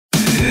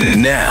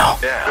Now,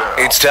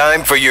 it's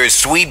time for your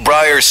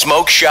Sweetbriar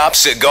Smokeshop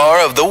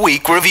Cigar of the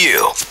Week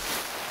review.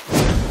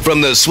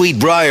 From the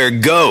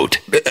Sweetbriar Goat.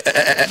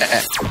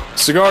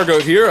 Cigar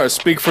Goat here, I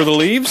speak for the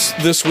leaves.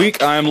 This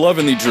week I am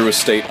loving the Drew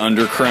Estate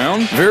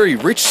Undercrown. Very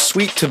rich,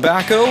 sweet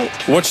tobacco.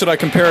 What should I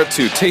compare it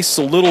to? Tastes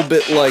a little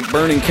bit like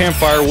burning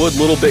campfire wood, a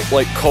little bit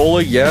like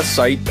cola. Yes,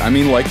 I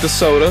mean like the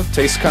soda.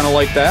 Tastes kind of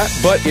like that.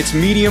 But it's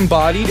medium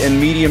bodied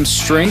and medium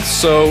strength,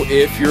 so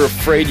if you're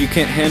afraid you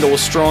can't handle a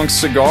strong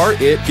cigar,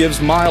 it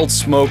gives mild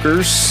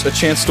smokers a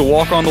chance to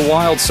walk on the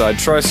wild side.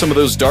 Try some of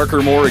those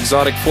darker, more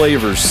exotic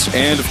flavors.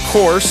 And of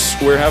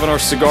course, we're having our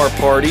cigar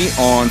party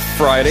on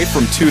Friday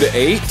from 2 to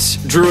 8.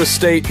 Drew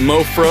Estate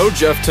Mofro,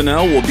 Jeff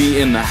Tennell, will be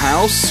in the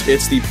house.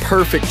 It's the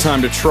perfect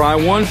time to try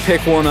one,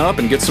 pick one up,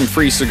 and get some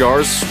free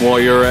cigars while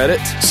you're at it.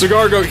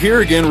 Cigar Goat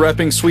here again,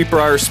 repping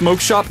Sweetbriar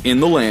Smokeshop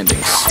in the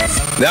Landings.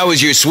 That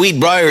was your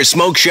Sweetbriar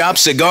Smokeshop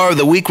Cigar of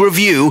the Week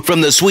review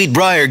from the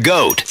Sweetbriar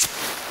Goat.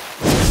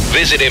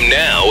 Visit him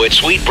now at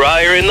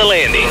Sweetbriar in the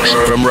Landings.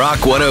 From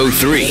Rock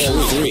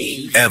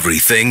 103.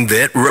 Everything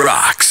that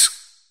rocks.